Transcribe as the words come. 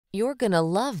You're gonna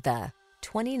love the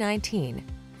 2019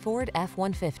 Ford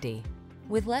F-150.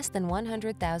 With less than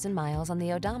 100,000 miles on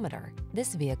the odometer,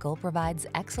 this vehicle provides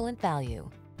excellent value.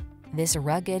 This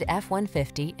rugged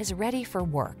F-150 is ready for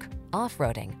work,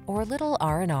 off-roading, or little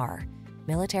R&R.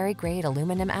 Military-grade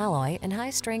aluminum alloy and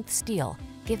high-strength steel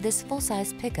give this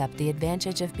full-size pickup the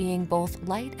advantage of being both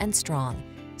light and strong,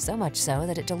 so much so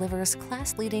that it delivers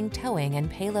class-leading towing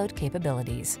and payload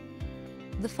capabilities.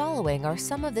 The following are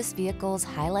some of this vehicle's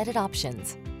highlighted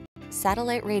options: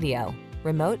 satellite radio,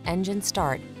 remote engine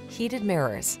start, heated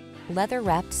mirrors,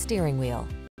 leather-wrapped steering wheel,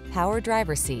 power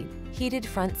driver seat, heated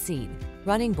front seat,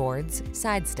 running boards,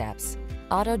 side steps,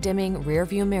 auto-dimming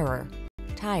rearview mirror,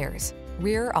 tires,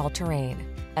 rear all-terrain,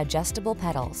 adjustable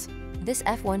pedals. This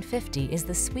F-150 is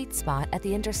the sweet spot at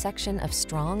the intersection of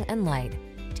strong and light.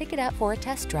 Take it out for a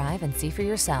test drive and see for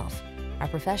yourself. Our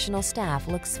professional staff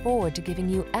looks forward to giving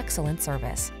you excellent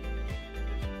service.